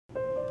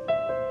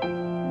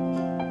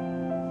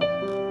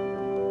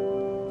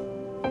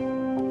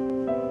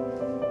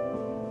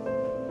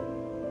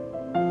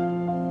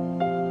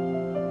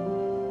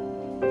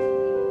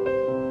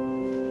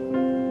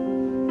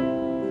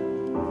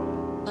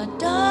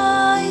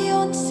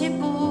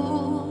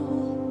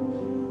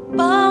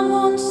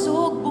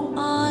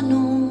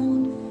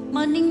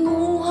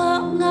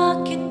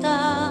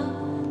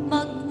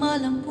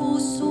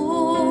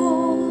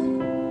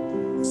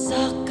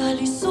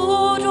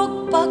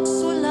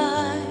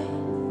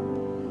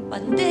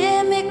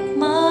Pandemic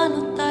man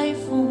o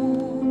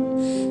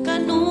typhoon,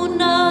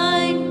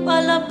 kanunay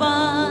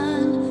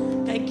palaban,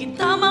 kay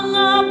kita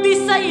mga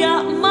Bisaya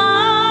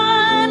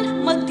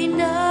man,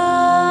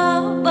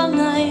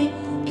 magtinabangay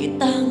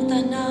kitang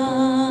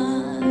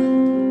tanan.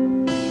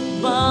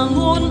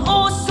 Bangon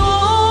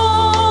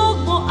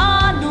usog mo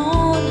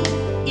anon,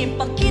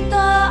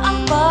 ipakita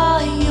ang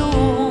pahiyo,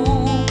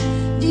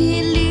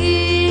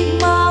 dili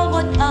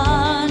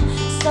mawad-an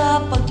sa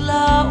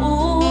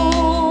paglaong.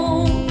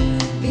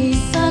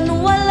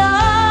 Bisan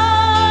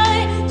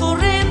walay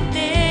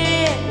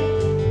kurente,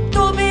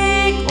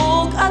 tubig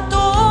ug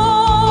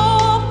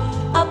atom,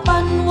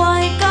 apan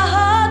way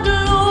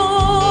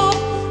kahadlok,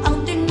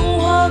 ang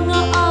tinguha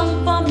nga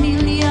ang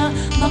pamilya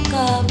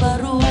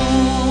makabaro.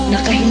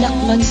 Nakahilak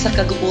man sa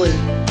kaguol,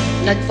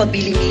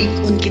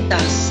 nagpabiling-lingon kita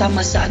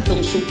sama sa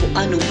atong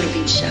supuanong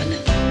probinsyana.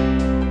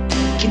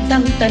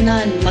 Kitang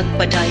tanan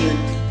magpadayon,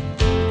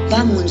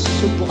 bangon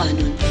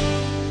supuanon.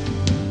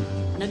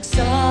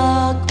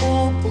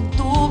 Nagsagop og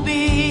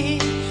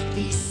tubig,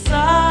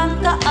 bisan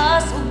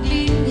taas og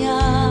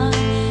linya,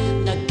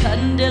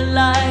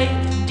 nag-candlelight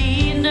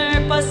dinner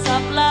pa sa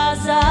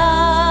plaza.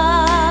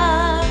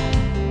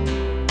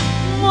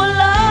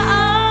 Mula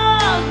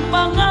ang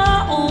mga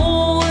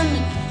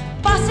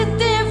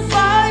positive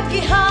vibe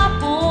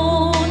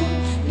gihapon,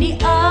 ni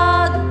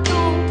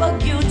adto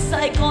pagyud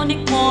sa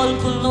iconic mall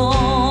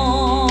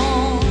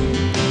Colon.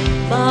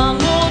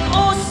 Bangon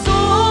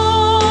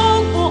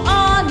usog o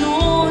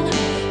anon,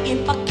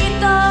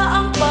 ipakita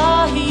ang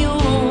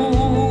pahiyo,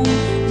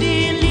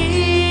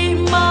 dili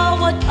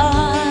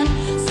mawad-an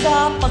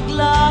sa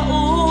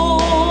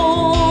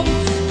paglaong.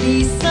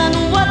 Bisan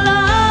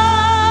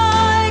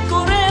walay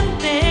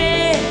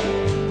kurente,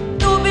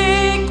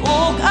 tubig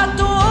ug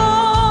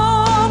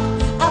atom,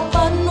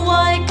 apan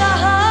way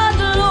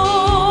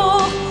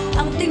kahadlok,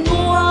 ang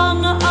tinguha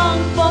nga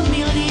ang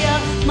pamilya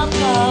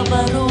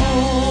makabaro.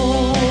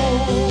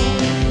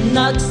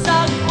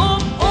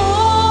 Nagsagop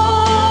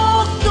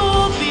og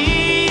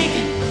tubig,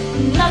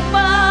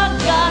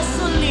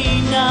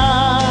 nagpagasolina,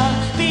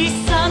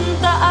 bisan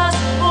taas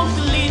og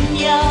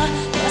linya,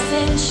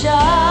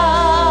 pasensya.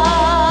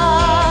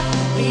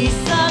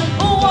 Bisan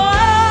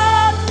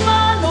uwat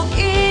man og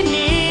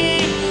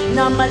init,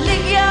 na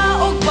maligya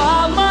og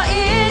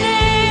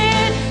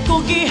pamainit,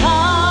 kung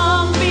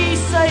gihang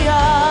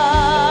Bisaya,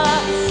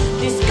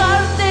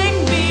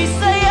 diskarteng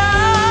Bisaya,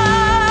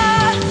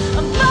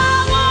 ang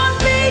bangon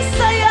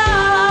Bisaya,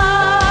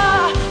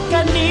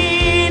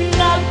 kanin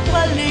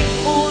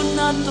nagpalig-on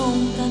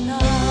natong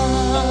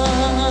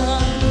tanan.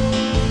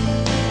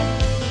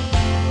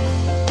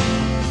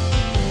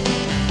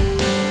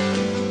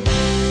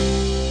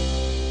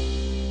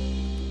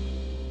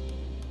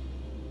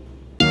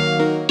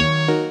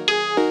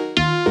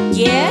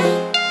 Yeah?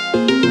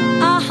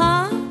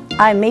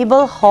 I'm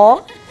Maybelle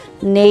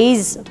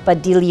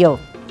Padillo,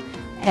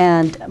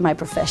 and my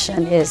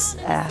profession is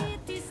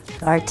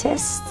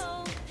artist.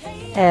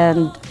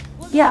 And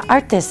yeah,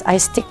 artist. I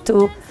stick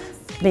to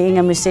being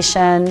a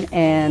musician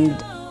and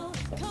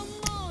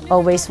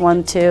always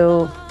want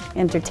to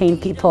entertain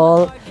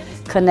people,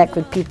 connect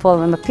with people.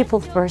 I'm a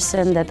people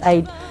person that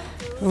I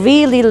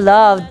really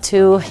love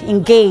to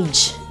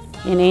engage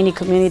in any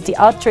community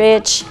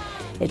outreach,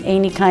 in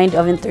any kind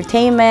of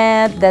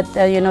entertainment that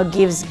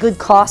gives good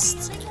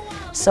costs.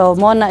 So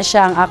mo na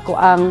siya ang ako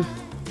ang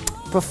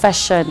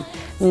profession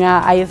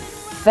nga I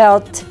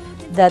felt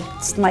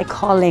that's my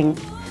calling.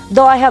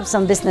 Though I have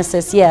some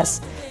businesses, yes,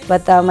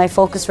 but my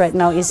focus right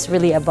now is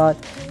really about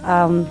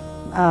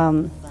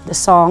the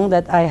song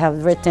that I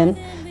have written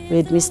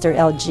with Mr.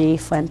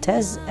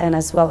 𝗠𝗔𝗬𝗕𝗟𝗟𝗏, and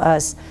as well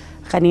as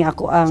kani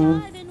ako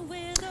ang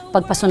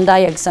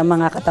pagpasundayag sa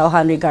mga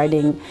katauhan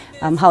regarding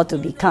how to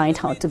be kind,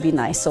 how to be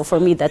nice. So for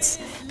me, that's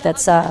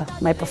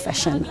my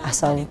profession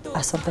as of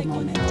the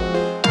moment.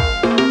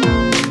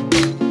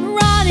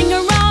 Running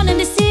around in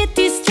the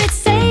city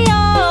streets, say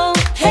yo,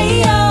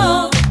 hey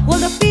yo, all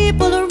the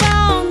people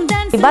around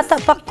dancing. Bata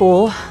pa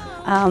ko,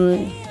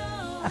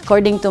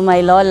 according to my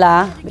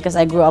lola, because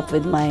I grew up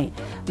with my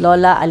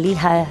lola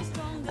Aliha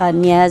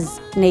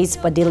Nées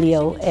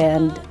Padillo,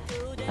 and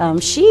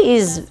she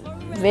is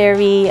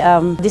very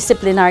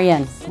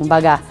disciplinarian,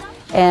 kumbaga.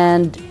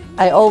 And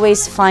I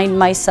always find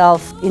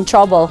myself in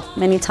trouble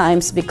many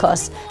times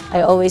because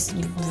I always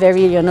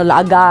very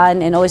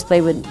lagan and always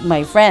play with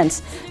my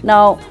friends.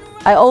 Now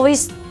I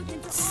always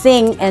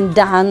sing and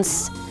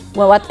dance,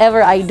 well,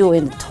 whatever I do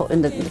in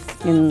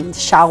the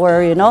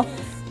shower,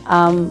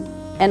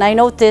 and I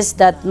noticed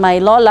that my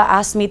lola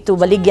asked me to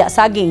baligya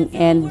saging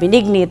and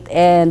binignit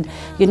and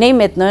you name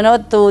it,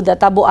 to the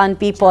tabuan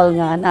people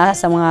nga na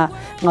sa mga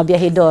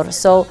biyahidor.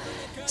 So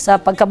sa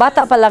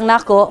pagkabata pa lang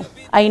nako,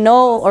 I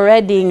know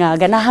already nga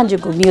ganahan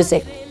jud ko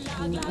music.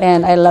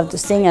 And I love to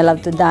sing, I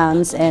love to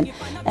dance, and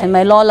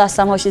my lola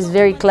somehow she's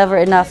very clever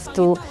enough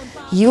to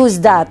use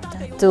that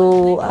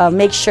to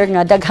make sure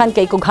nga daghan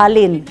kay kog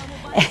halin.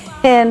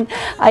 And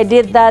I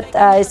did that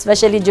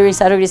especially during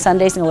Saturday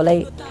Sundays nga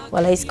walay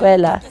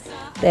eskwela.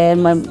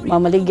 Then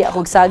mamaligi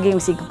ako saging,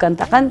 sige ko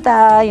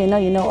kanta-kanta, you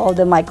know all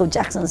the Michael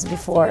Jacksons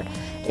before,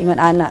 ingon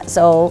ana.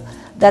 So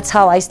that's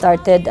how I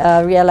started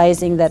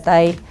realizing that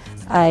I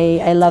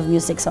love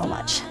music so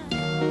much.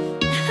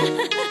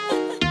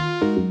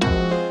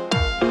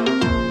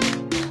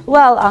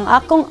 Well, ang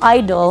akong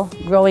idol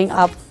growing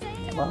up,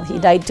 well, he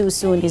died too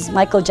soon, is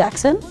Michael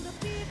Jackson.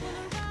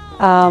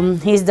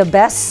 He's the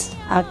best,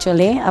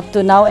 actually. Up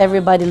to now,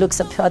 everybody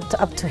looks up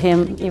to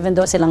him, even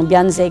though silang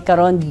Beyonce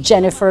karon,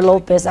 Jennifer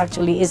Lopez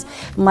actually is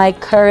my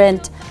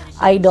current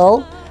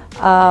idol.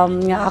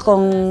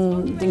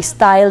 Akong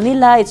style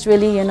nila, it's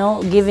really,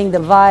 giving the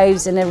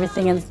vibes and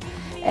everything,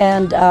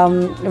 and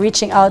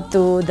reaching out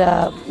to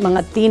the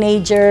mga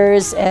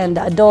teenagers and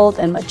adult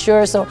and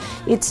mature. So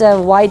it's a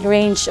wide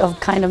range of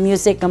kind of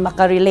music na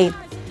makarelate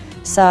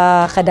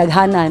sa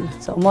kadaghanan.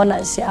 So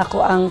muna siya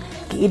ako ang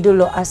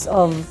kiidolo as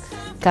of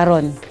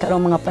karong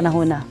mga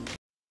panahon na.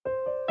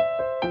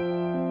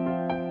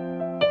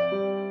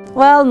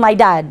 Well, my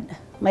dad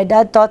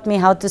taught me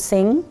how to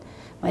sing.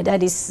 My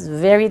dad is a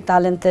very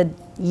talented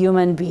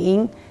human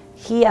being.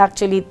 He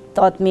actually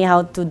taught me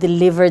how to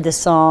deliver the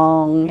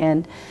song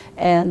and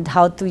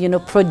how to,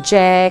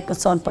 project,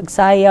 unsaon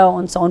pagsayaw,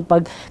 unsaon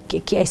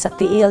pagkikiay sa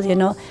tiil,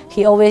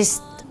 He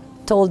always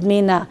told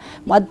me na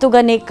moadto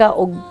gani ka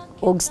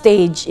og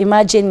stage.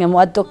 Imagine nga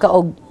moadto ka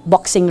og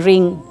boxing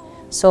ring.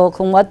 So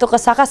kung moadto ka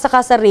saka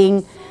sa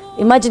ring,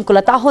 imagine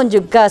kulatahon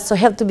jud ka. So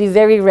you have to be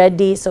very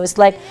ready. So it's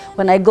like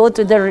when I go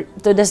to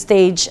the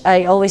stage,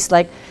 I always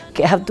like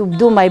have to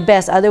do my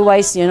best.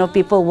 Otherwise,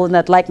 people will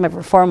not like my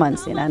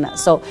performance.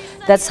 So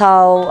that's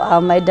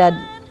how my dad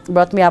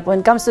brought me up. When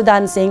it comes to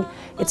dancing,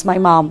 it's my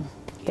mom.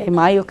 Kay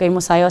Mayo, kay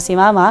Musayo si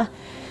Mama.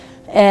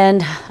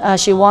 And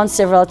she won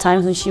several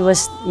times when she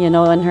was, in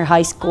her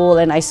high school,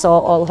 and I saw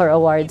all her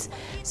awards.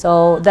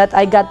 So that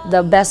I got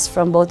the best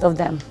from both of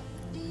them,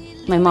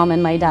 my mom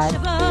and my dad.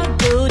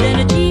 Good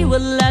energy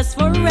will last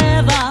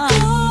forever.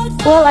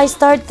 Well, I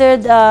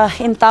started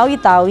in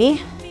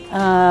Tawi-Tawi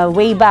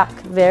way back,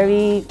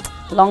 very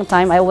long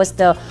time. I was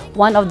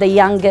one of the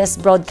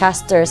youngest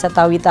broadcasters at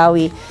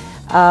Tawi-Tawi.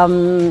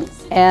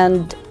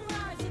 And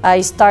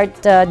I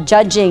started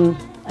judging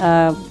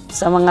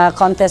sa mga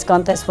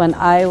contest when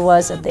I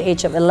was at the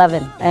age of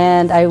 11.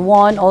 And I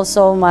won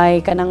also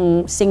my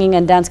kanang singing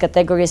and dance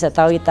categories at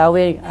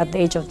Tawi-Tawi at the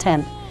age of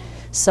 10.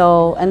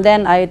 So, and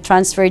then I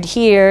transferred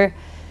here.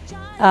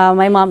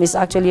 My mom is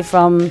actually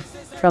from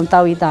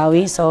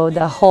Tawi-Tawi, so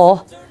the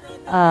Ho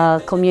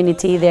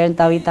community there in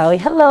Tawi-Tawi.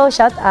 Hello,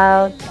 shout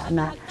out.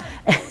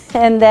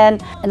 And then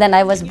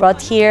I was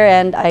brought here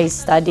and I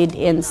studied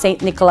in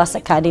St. Nicholas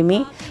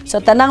Academy. So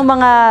tanang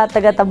mga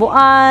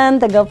taga-Tabuan,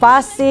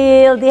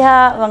 taga-Pasil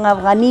diha,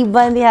 mga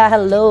Niban diha,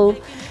 hello.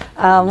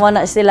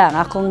 Muna sila ang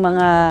akong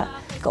mga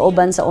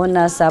kauban sa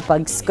una sa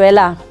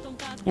pag-eskwela,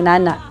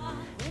 inana.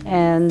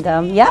 And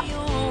yeah.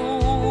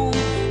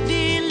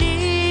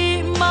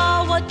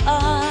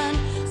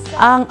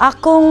 Ang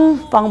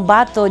akong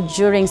pangbato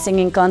during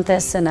singing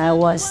contests when I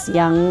was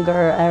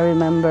younger, I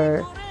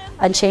remember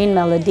Unchained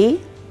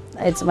Melody.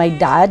 It's my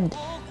dad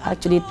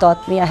actually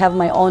taught me. I have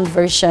my own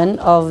version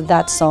of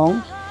that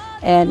song.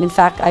 And in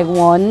fact, I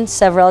won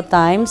several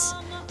times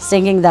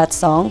singing that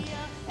song.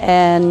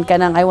 And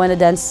kanang I Wanna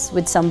Dance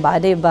with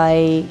Somebody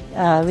by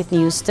Whitney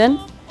Houston.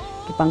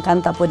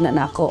 Ipangkanta pod na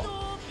nako.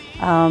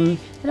 I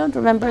don't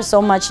remember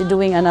so much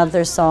doing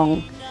another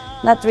song.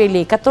 Not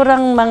really.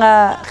 Katurang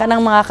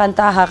kanang mga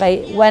kantaha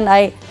kay when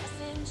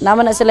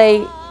naman na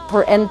sila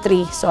for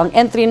entry. So ang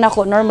entry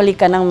nako normally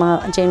kanang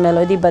mga Unchained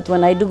Melody, but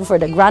when I do for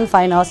the grand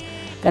finals,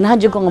 ganahan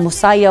jud ko nga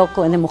musayaw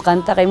ko and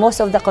mukanta kay most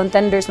of the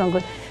contenders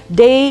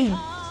they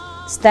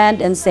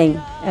stand and sing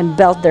and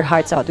belt their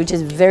hearts out, which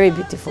is very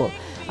beautiful.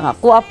 Ang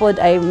ako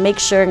apod, I make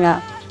sure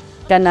nga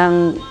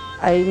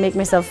I make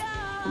myself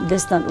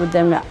distant with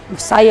them nga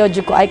musayaw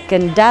jud ko, I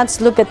can dance,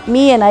 look at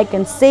me, and I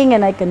can sing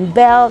and I can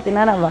belt,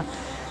 inana ba.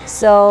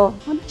 So,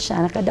 ano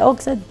siya, nakadaog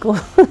sad ko.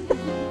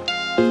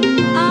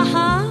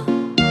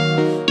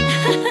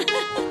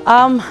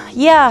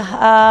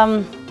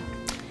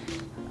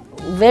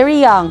 Very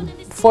young,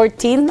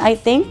 14 I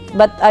think,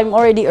 but I'm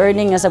already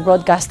earning as a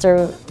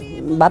broadcaster.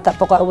 Bata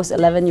po ko, I was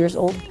 11 years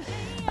old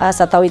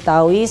sa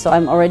Tawi-Tawi, so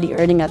I'm already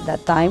earning at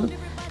that time.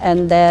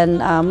 And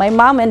then my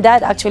mom and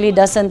dad actually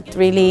doesn't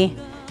really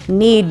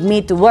need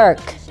me to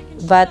work,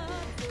 but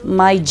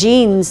my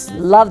genes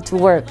love to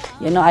work.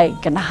 I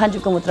ganahan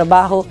jud ko mo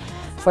trabaho.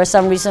 For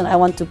some reason, I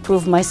want to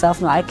prove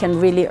myself na I can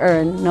really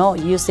earn,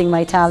 using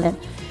my talent.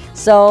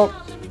 So,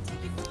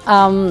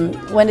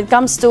 when it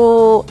comes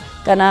to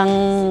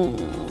kanang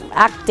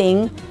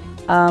acting,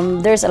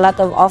 there's a lot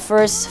of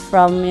offers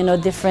from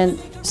different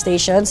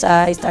stations.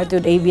 I started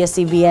with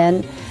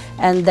ABS-CBN,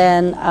 and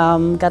then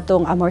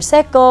katong Amor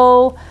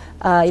Seco.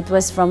 It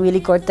was from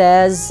Willie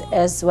Cortez,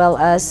 as well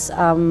as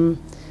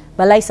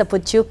Balay sa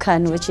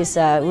Putyukan, which is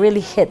a really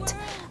hit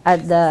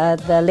at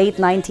the late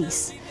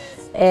 90s.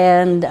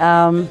 And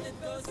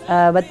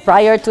but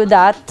prior to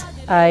that,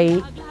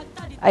 I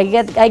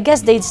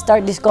guess they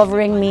start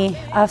discovering me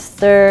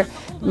after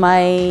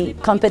my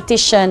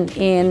competition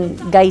in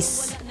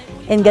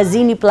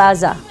Gazini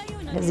Plaza.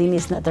 Gazini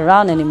is not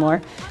around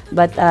anymore,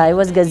 but it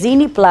was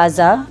Gazini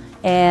Plaza,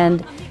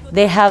 and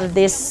they have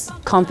this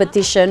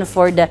competition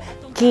for the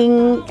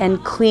King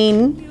and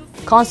Queen,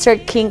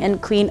 Concert King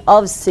and Queen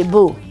of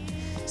Cebu.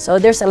 So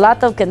there's a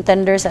lot of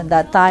contenders at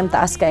that time,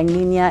 taas ka ang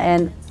linya,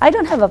 and I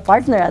don't have a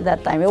partner at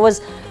that time. It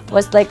was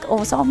like,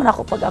 oh, saan man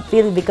ako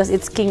pag-appeal because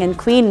it's King and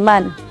Queen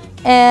man.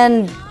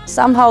 And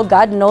somehow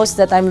God knows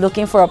that I'm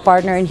looking for a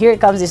partner, and here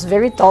comes this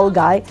very tall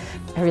guy.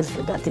 I really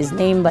forgot his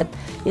name, but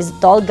he's a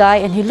tall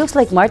guy, and he looks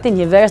like Martin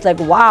Rivera's, like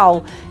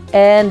wow.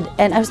 And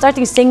I'm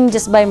starting singing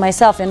just by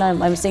myself, and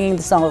I'm singing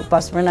the song of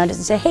Pastor Fernandez,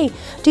 and say, hey,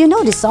 do you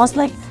know this song? It's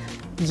like,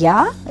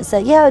 yeah. I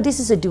said, yeah,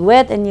 this is a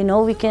duet, and you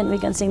know we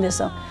can sing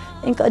this song.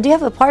 And, do you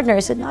have a partner? I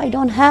said, no, I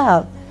don't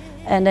have.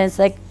 And then it's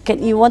like,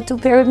 you want to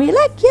pair with me?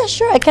 Like, yeah,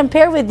 sure, I can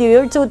pair with you.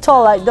 You're too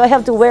tall. Do I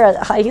have to wear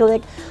a high heel?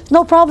 Like,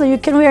 no problem. You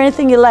can wear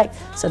anything you like.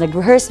 So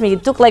nag-rehearse me.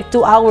 It took like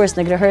 2 hours.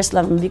 Nag-rehearse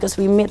lang because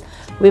we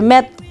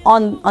met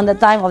on the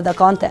time of the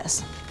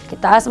contest.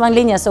 Kitaas mang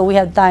linya, so we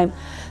had time.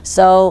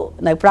 So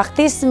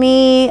nag-practice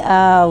me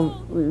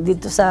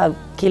dito sa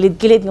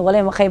kilid-kilid ng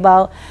walay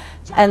makaibaw,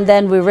 and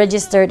then we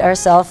registered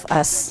ourselves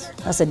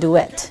as a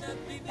duet.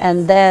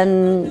 And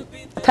then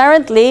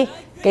apparently,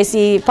 kay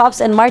si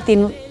Pops and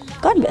Martin,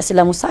 kan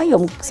sila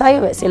musayo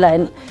sila,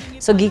 and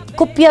so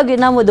gikopya gyud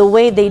namo the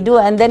way they do,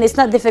 and then it's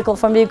not difficult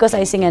for me because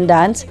I sing and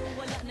dance.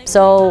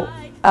 So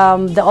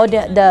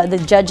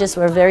the judges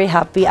were very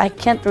happy. I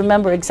can't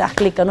remember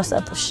exactly kano sa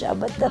ato siya,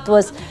 but that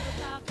was,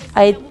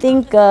 I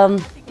think,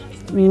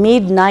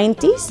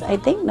 mid-90s, I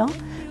think, no?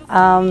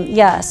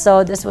 Yeah,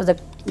 so this was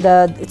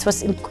it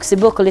was in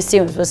Cebu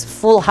Coliseum. It was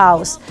full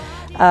house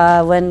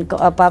when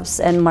Pops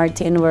and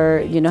Martin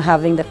were, you know,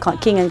 having the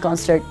King and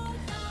Concert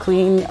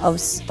Queen of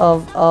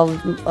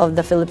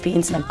the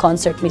Philippines na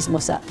concert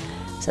mismo sa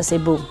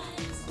Cebu.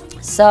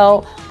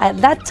 So at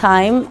that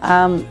time,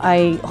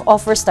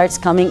 offers starts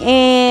coming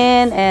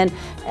in,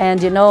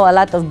 and you know, a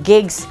lot of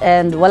gigs,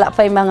 and wala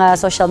pa yung mga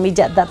social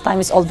media at that time.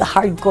 It's all the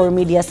hardcore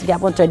medias,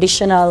 Japon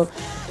traditional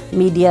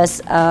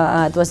medias.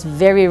 It was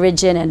very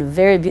rigid and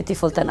very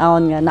beautiful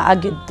tanawon nga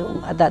naagid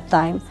to at that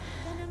time.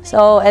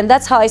 So, and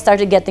that's how I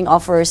started getting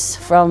offers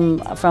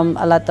from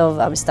a lot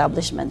of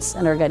establishments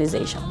and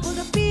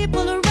organizations.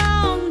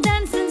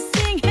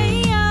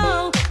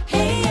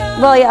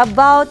 Well, yeah,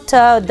 about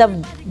the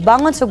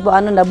Bangon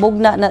Sugboanon,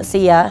 nabugna na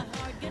siya,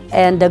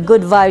 and the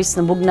good vibes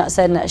nabugna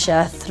sa na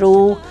siya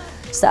through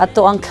sa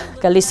ato ang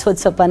kalisod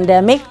sa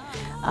pandemic.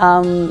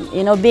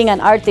 You know, being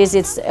an artist,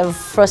 it's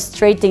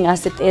frustrating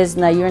as it is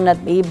na you're not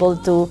able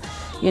to,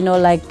 you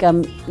know, like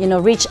you know,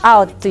 reach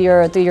out to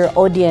your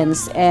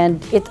audience,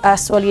 and it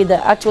actually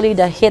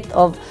the hit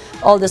of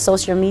all the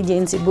social media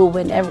in Cebu,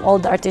 when all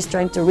the artists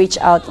trying to reach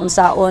out on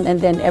saon,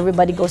 and then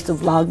everybody goes to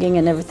vlogging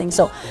and everything.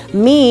 So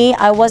me,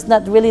 I was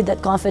not really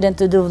that confident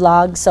to do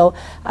vlogs. So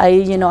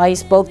I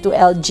spoke to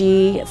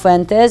LG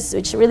Fuentes,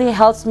 which really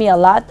helps me a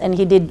lot, and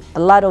he did a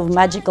lot of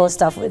magical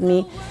stuff with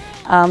me.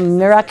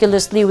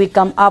 Miraculously, we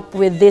come up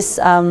with this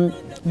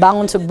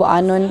Bangon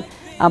Sugboanon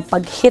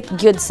pag-hit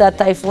gyud sa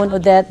Typhoon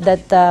Odette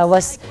that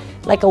was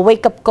like a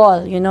wake-up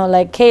call, you know,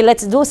 like, hey,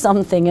 let's do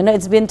something. You know,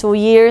 it's been 2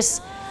 years,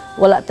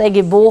 wala tayo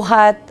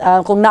gibuhat.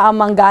 Kung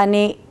naamang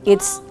gani,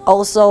 it's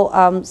also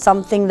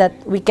something that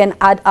we can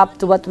add up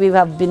to what we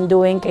have been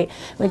doing. Okay?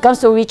 When it comes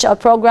to reach out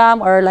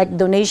program or like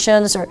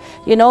donations, or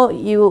you know,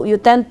 you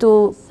tend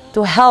to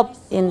help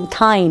in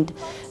kind.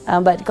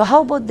 But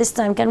how about this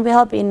time? Can we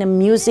help in a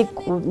music,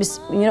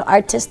 you know,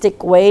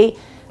 artistic way?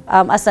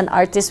 As an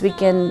artist, we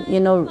can, you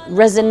know,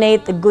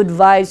 resonate the good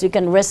vibes. We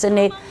can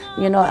resonate,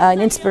 you know,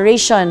 an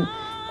inspiration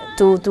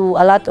to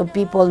a lot of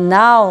people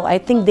now. I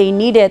think they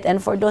need it,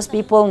 and for those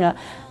people nga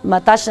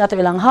matouch na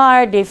ilang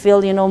heart, they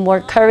feel, you know, more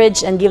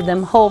courage and give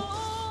them hope.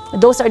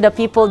 Those are the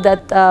people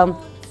that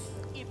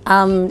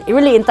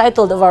really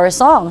entitled of our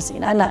songs.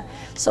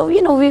 So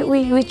you know,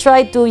 we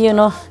try to, you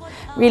know,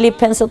 really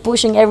pencil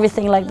pushing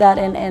everything like that,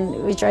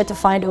 and we try to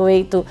find a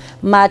way to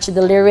match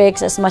the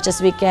lyrics as much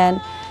as we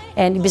can.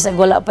 And bisag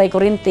wala pa'y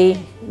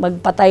kurinti,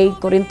 magpatay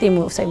kurinti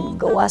mo sa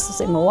gawas,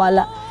 sa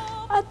mawala.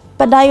 At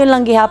padayon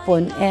lang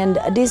gihapon, and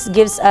this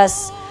gives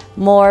us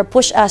more,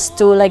 push us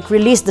to like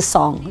release the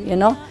song, you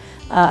know,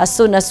 as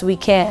soon as we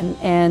can.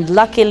 And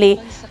luckily,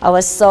 I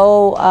was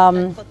so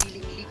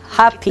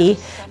happy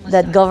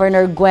that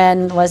Governor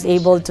Gwen was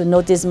able to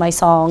notice my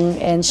song,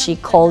 and she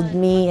called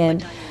me,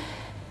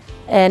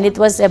 and it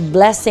was a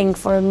blessing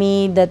for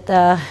me that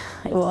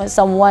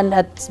someone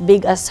as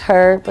big as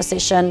her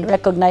position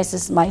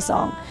recognizes my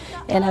song.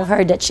 And I've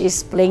heard that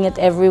she's playing it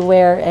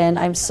everywhere, and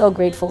I'm so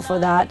grateful for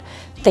that.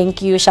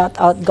 Thank you, shout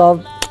out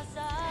Gov,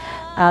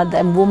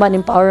 the woman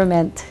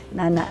empowerment,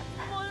 Nana.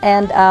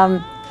 And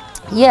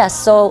yes,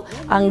 so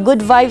ang good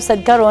vibes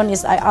at karon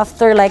is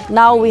after, like,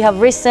 now we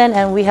have risen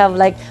and we have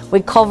like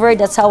recovered.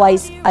 That's how I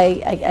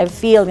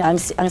feel ang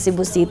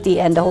Cebu City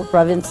and the whole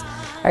province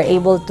are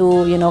able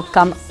to, you know,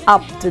 come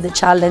up to the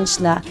challenge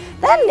na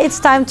then it's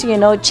time to, you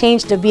know,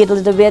 change the beat a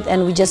little bit,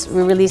 and we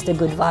release the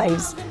good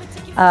vibes.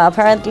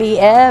 apparently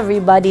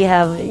everybody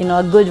have, you know,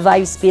 a good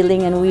vibes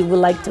feeling, and we would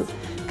like to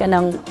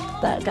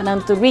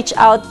kanang to reach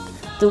out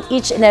to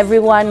each and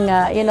everyone.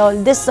 You know,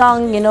 this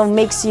song, you know,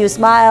 makes you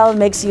smile,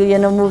 makes you, you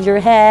know, move your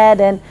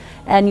head,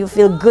 and you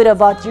feel good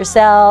about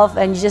yourself,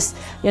 and you just,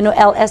 you know,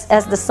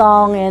 LSS the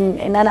song and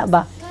ana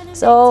ba.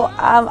 So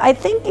I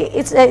think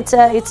it's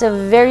a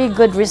very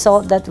good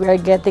result that we are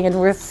getting, and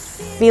we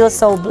feel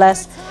so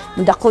blessed.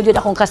 Dako jud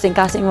akong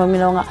kasing-kasing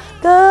mamino nga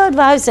good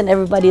vibes, and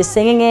everybody is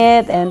singing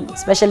it, and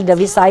especially the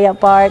Visaya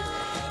part,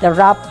 the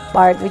rap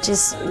part, which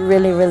is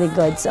really, really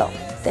good. So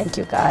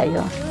thank you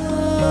kaayo.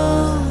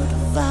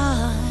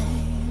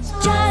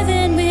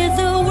 Driving with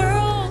the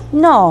world.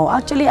 No,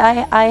 actually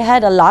I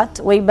had a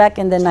lot way back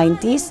in the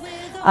 90s.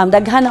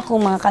 Daghan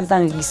akong mga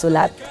kantang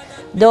gisulat.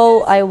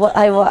 Though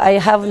I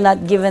have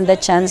not given the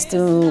chance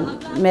to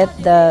meet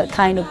the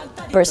kind of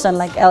person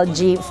like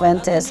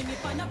𝗠𝗔𝗬𝗕𝗟𝗟𝗡,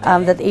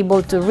 that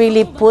able to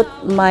really put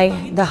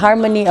the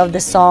harmony of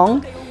the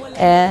song,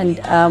 and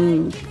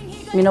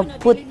you know,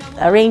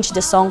 arrange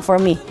the song for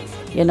me,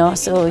 you know.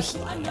 So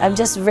I'm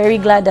just very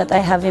glad that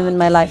I have him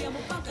in my life.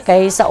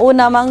 Kay sa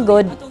una man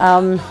good,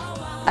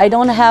 I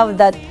don't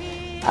have that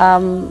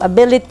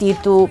ability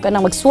to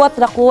kanang magsuwat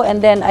ra ko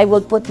and then I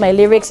will put my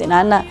lyrics in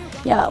ana.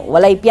 Yeah,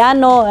 walay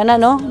piano, ano,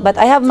 no? But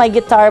I have my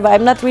guitar, but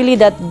I'm not really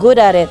that good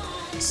at it.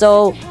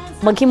 So,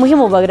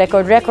 maghimo-himo ba,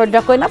 record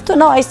ako. And up to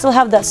now, I still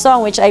have that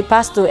song which I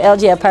passed to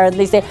LJ.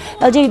 Apparently, say,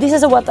 LJ, this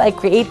is what I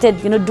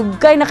created. You know,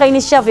 dugay na kayo ni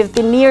siya,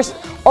 15 years,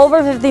 over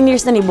 15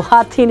 years na ni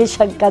buhati ni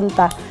siya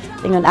kanta.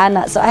 Tingon,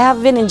 ana. So, I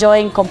have been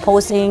enjoying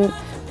composing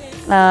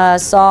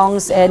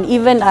songs and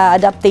even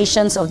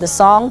adaptations of the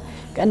song.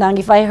 Kanang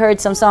if I heard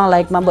some song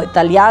like Mambo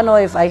Italiano,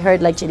 if I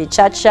heard like Chili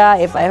Chacha,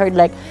 if I heard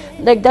like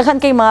daghan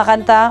kay mga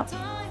kanta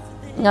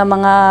nga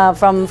mga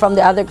from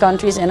the other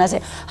countries, and I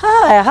say,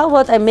 hi, how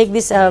about I make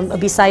this a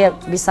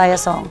Bisaya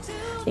song?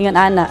 Ingon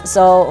ana.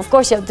 So of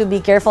course you have to be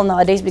careful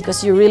nowadays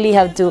because you really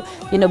have to,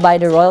 you know, buy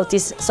the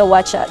royalties. So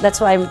watch. That's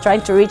why I'm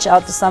trying to reach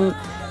out to some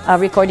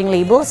recording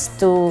labels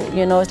to,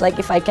 you know, like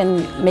if I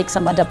can make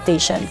some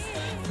adaptation.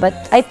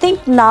 But I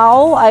think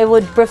now I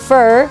would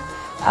prefer.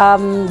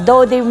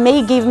 Though they may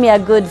give me a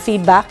good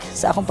feedback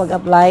sa akong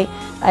pag-apply,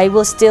 I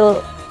will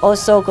still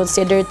also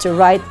consider to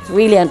write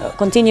really and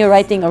continue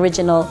writing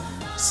original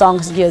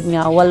songs gyud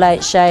nga wala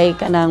siya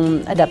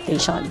kanang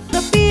adaptation.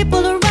 The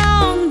people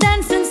around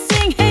dance and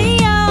sing,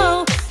 hey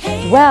yo,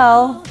 hey.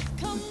 Well,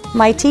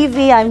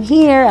 MyTV, I'm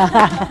here.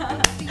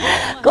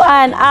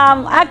 Kuan,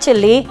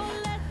 actually,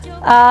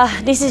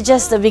 this is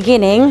just the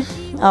beginning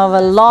of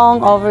a long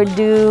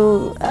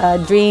overdue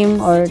dream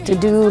or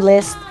to-do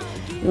list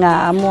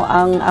nga amo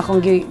ang akong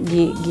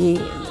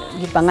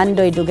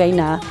gipangandoy dugay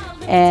na,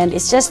 and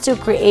it's just to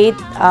create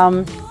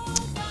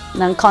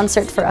ng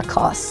concert for a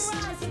cause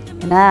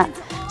na.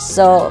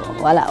 So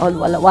wala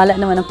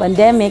naman ang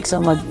pandemic,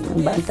 so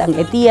magbantang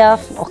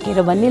ETF okay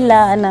ra ba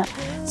nila ana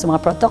sa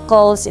mga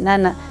protocols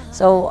inana.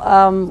 So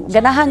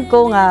ganahan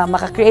ko nga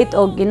maka-create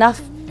og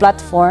enough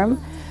platform,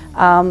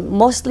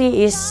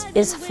 mostly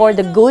is for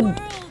the good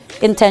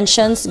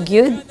intentions,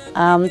 good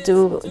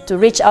to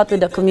reach out to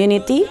the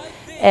community.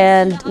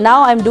 And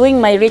now I'm doing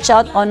my reach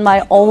out on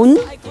my own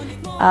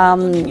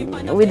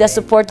with the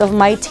support of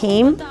my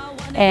team.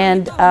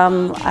 And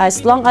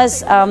as long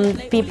as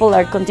people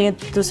are continuing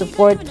to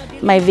support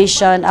my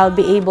vision, I'll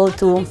be able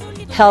to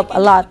help a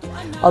lot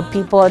of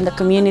people in the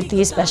community,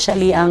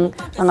 especially ang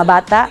mga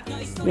bata,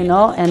 you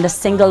know, and the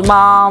single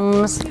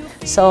moms.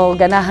 So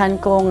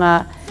ganahan ko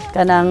nga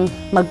kanang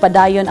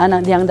magpadayon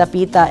anang diyang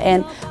dapita.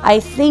 And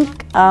I think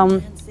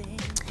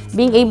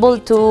being able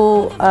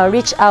to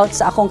reach out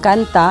sa akong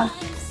kanta,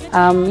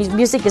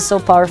 music is so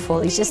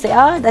powerful. It's just say,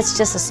 that's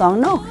just a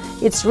song. No,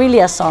 it's really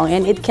a song,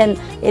 and it can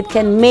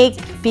make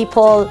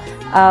people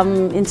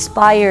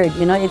inspired.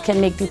 You know, it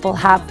can make people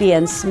happy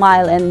and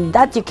smile, and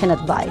that you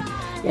cannot buy.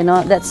 You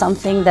know, that's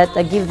something that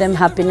give them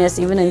happiness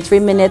even in 3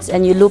 minutes,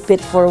 and you loop it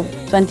for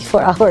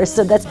 24 hours.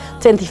 So that's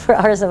 24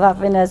 hours of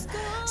happiness.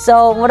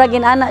 So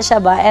muragin ana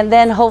siya ba, and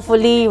then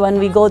hopefully when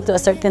we go to a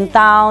certain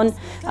town,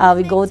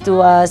 we go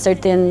to a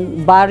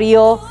certain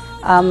barrio,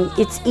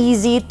 it's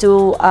easy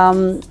to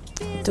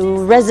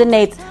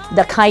resonate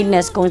the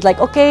kindness. It's like,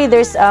 okay,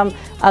 there's a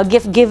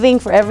gift giving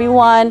for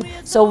everyone.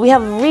 So we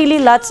have really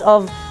lots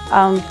of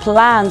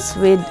plans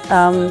with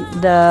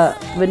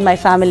my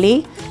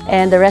family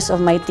and the rest of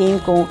my team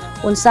kung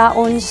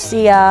unsaon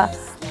siya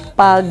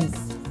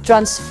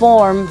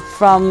pag-transform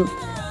from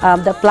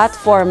the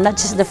platform, not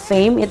just the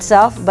fame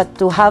itself, but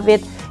to have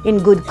it in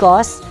good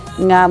cause,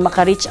 nga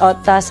maka-reach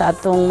out ta sa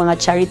atong mga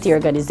charity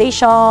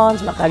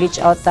organizations, maka-reach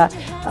out ta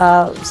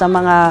sa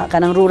mga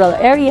kanang rural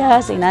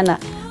areas, inana.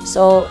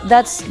 So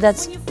that's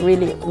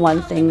really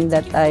one thing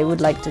that I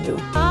would like to do.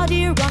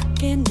 Body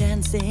rocking,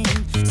 dancing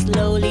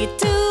slowly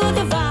to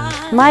the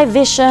vibe. My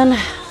vision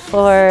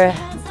for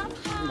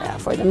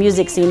the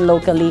music scene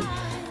locally,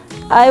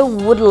 I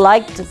would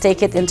like to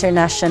take it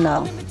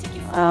international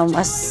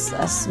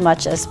as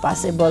much as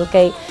possible.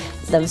 Okay,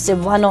 the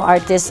Cebuano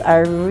artists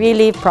are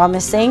really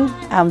promising.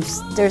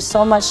 There's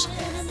so much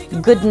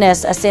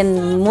goodness, as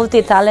in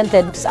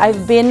multi-talented, because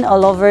I've been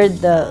all over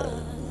the,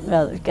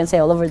 well, you can say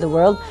all over the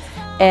world,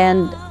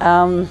 and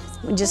I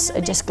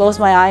just close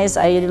my eyes,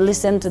 I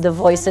listen to the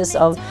voices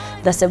of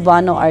the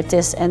Cebuano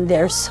artists, and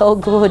they're so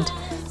good.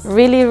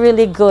 Really,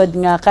 really good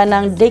nga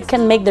kanang they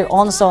can make their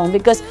own song,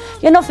 because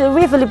you know,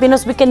 we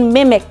Filipinos, we can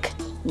mimic.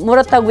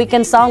 Muratag, we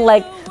can sound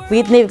like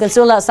Whitney, we can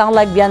sound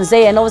like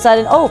Beyonce, and all of a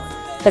sudden, oh,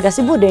 taga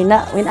Cebu din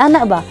na,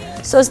 win-ana ba?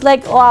 So it's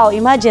like, wow,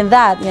 imagine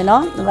that, you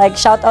know? Like,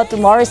 shout out to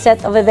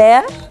Morissette over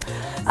there.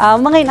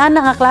 Mga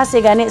inana nga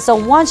klase gani. So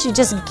once you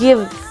just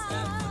give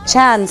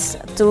chance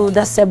to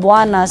the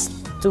Cebuanas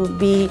to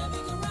be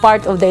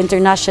part of the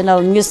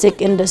international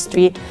music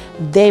industry,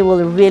 they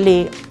will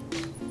really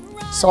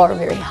soar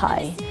very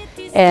high.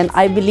 And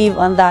I believe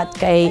on that,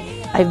 kay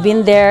I've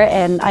been there,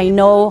 and I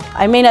know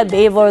I may not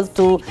be able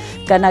to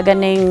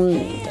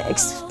kanaganing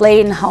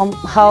explain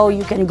how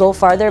you can go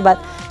farther, but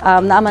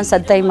naaman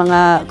sad tay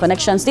mga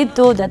connections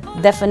dito that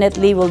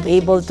definitely will be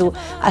able to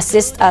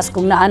assist us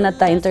kung naan na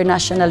ta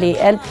internationally.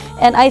 And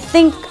I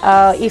think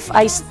if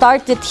I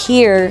started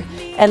here,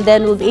 and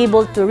then we'll be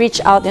able to reach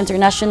out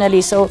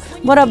internationally. So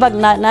murabag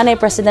nanay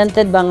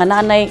presidented ba nga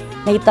nanay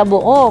nahitabo,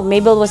 oh,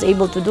 Maybelle was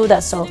able to do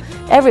that, so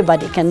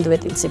everybody can do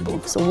it in Cebu.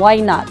 So why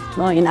not,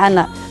 no, in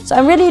Ana? So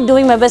I'm really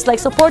doing my best, like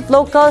support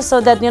locals, so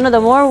that, you know,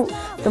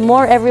 the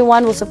more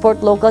everyone will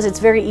support locals, it's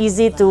very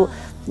easy to,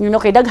 you know,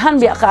 kay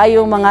daghan biya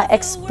kaayong mga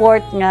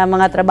export nga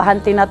mga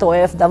trabahante na to,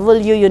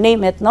 OFW, you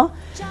name it, no?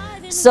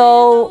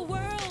 So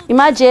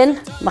imagine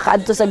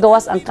makaadto sa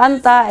gawas ang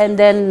kanta, and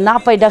then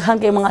napay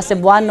daghan kay mga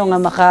Cebuano nga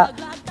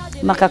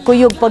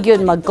makakuyog pag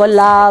yun,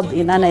 mag-collab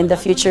in the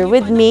future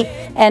with me,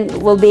 and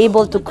we'll be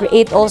able to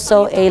create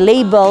also a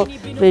label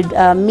with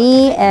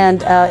me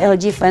and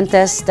LG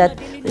Fuentes that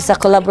is a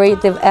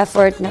collaborative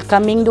effort na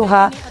kaming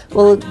duha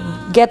will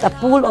get a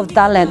pool of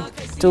talent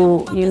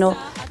to, you know,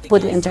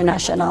 put it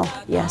international.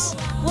 Yes.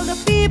 Will the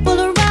people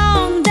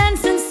around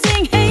dance and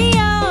sing, hey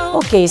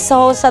yo? Okay,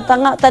 so sa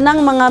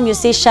tanang mga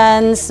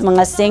musicians,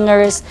 mga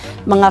singers,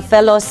 mga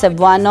fellow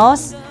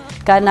Cebuanos,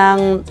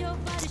 kanang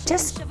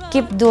just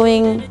keep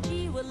doing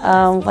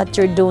what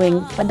you're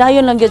doing.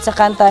 Padayon lang yun sa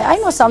kanta. I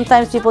know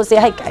sometimes people say,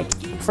 I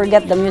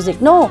forget the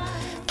music. No,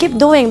 keep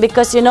doing,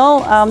 because, you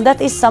know, that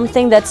is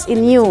something that's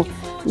in you.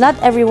 Not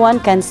everyone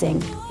can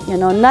sing. You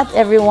know, not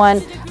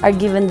everyone are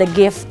given the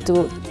gift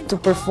to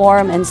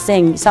perform and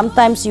sing.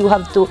 Sometimes you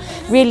have to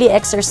really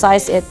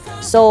exercise it.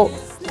 So,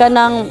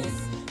 kanang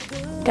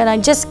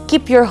just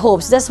keep your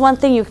hopes. That's one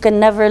thing you can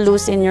never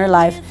lose in your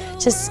life.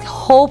 Just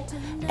hope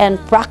and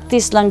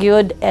practice lang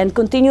yun, and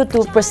continue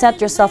to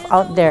present yourself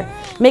out there.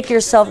 Make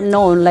yourself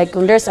known. Like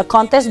when there's a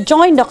contest,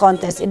 join the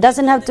contest. It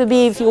doesn't have to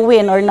be if you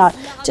win or not.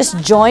 Just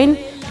join,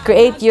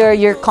 create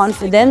your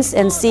confidence,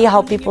 and see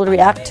how people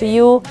react to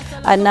you.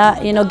 And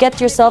you know,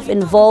 get yourself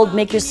involved,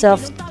 make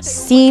yourself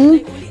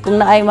seen. Kung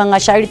naay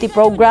mga charity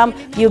program,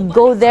 you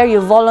go there,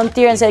 you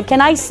volunteer and say, can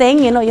I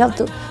sing? You know, you have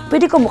to,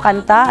 pwede ko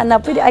mukanta, and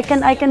pwede,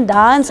 I can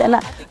dance, and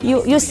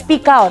you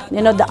speak out.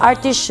 You know, the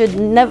artist should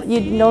never,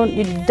 you know,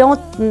 you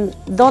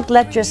don't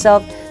let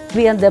yourself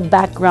be in the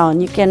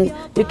background. You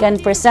can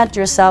present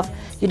yourself.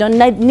 You don't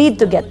need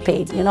to get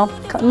paid. You know,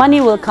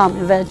 money will come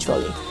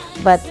eventually,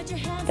 but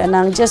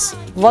kanang just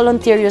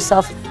volunteer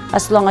yourself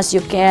as long as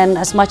you can,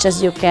 as much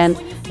as you can,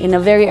 in a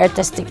very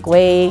artistic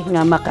way,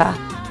 nga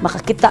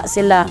makakita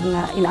sila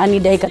nga inaani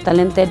day ka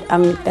talented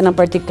ang kanang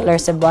particular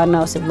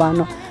Cebuano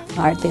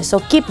artist. So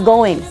keep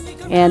going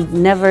and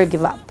never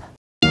give up.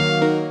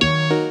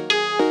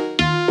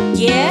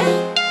 Yeah?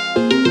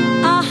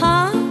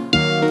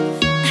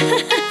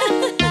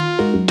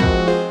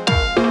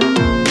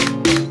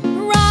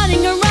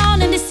 Running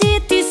around in the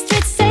city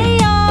streets, say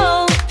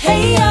yo,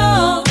 hey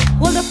yo.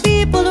 Will the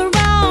people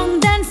around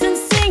dance and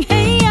sing,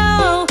 hey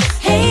yo,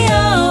 hey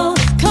yo.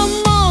 Come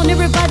on,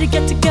 everybody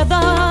get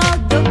together.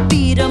 The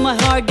beat of my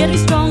heart getting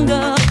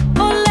stronger.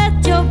 Oh,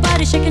 let your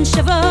body shake and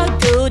shiver.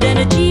 Good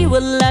energy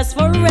will last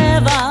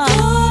forever.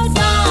 Good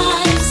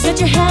vibes. Get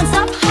your hands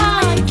up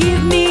high,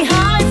 give me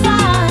high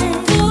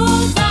five.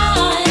 Good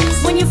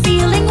vibes. When you're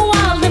feeling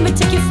wild, let me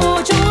take you for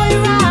a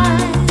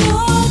joyride.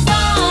 Good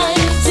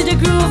vibes. To the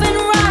groove and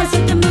rise,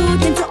 set the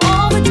mood into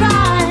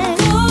overdrive.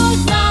 Good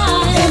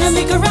vibes. And I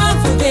make a run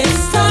for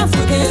this, time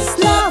for this,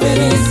 love it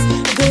is.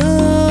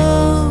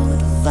 Good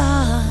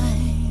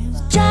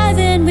vibes.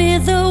 Jiving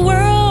with the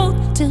world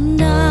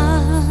tonight.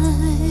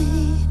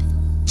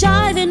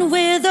 Jiving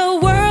with the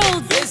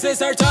world. This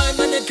is our time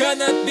and it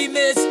cannot be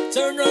missed.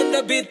 Turn on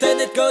the beat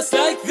and it goes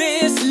like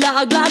this.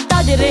 Lag-lag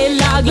ta dire,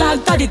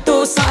 lag-lag ta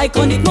dito. Sa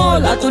iconic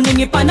mall, ato ning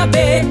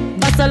ipanabi.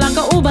 Basta lang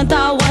kauban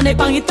tawa, na'y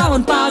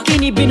pangitaon pa.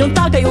 Kini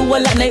binunta kayo,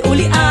 wala na'y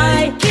uli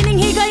ay. Kining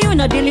higayon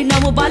na, dili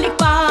na mo balik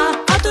pa.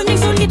 Ato ning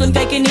suliton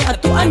kay kini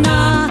atuan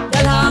na.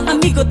 Dalhang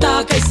amigo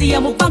ta, kay siya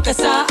mo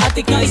pangkasa.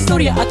 Atik nga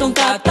istorya atong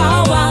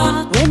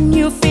katawa. When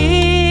you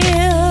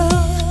feel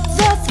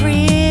the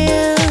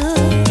thrill,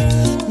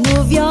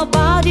 move your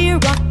body,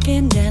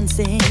 rockin',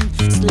 dancing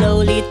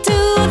slowly to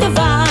the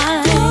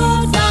vibe.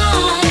 Good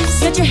vibes.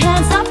 Get your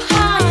hands up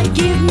high,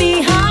 give me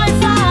high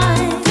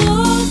five.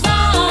 Good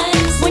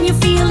vibes. When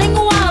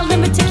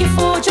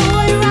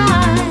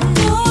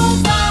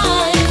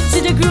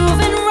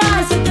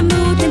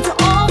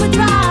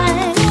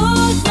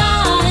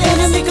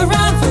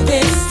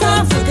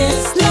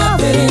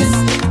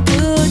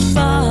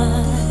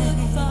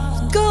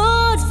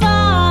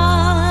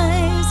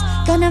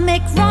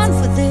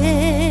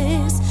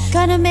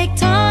make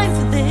time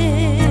for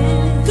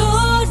this.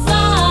 Good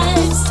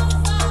vibes.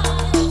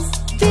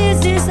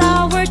 This is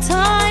our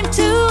time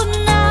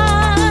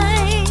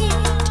tonight.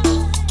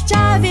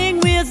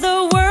 Jiving with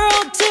the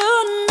world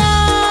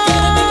tonight.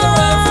 Gonna make a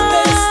run for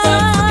this,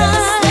 time for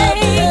this, love it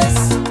is.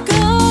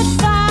 Good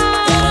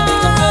Gonna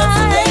make a run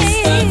for this,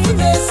 time for vibes.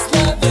 this,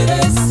 love it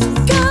is.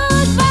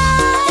 Good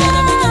vibes.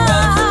 Gonna make a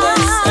run for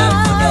this, time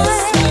for this,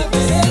 love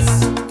it is.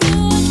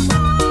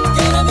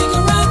 Gonna make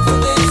a run for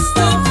this,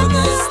 time for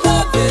this,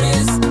 love it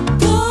is.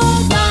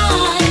 Good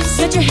vibes.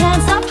 Get your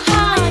hands up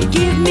high,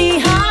 give me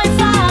high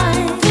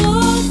five.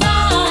 Good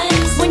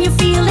vibes. When you're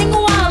feeling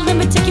wild, let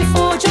me take you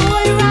for a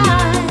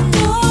joyride.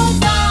 Good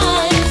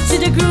vibes. To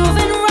the groove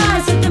and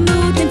rise, set the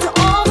mood into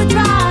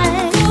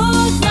overdrive.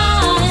 Good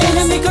vibes.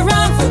 Gonna make a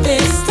run for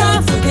this,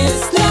 time for this,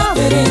 love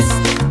it is.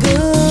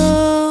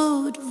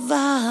 Good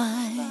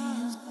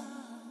vibes.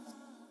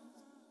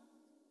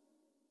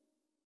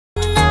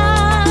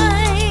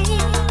 Night,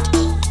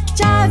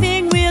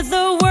 jiving with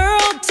the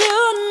world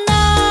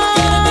tonight.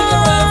 Gonna make a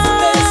run for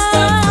this,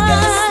 time for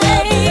this,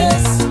 love it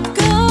is.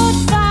 Good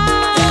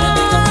Gonna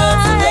make a run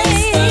for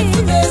this, time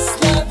for vibes. this,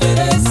 love it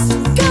is.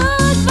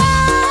 Good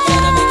vibes.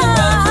 Gonna make a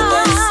run for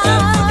this,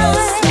 time for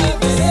this,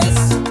 love it is.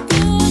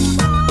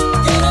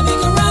 Gonna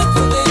make a run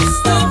for this,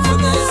 time for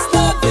this,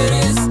 love it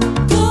is.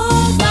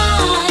 Good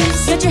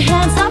vibes. Get your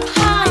hands up high.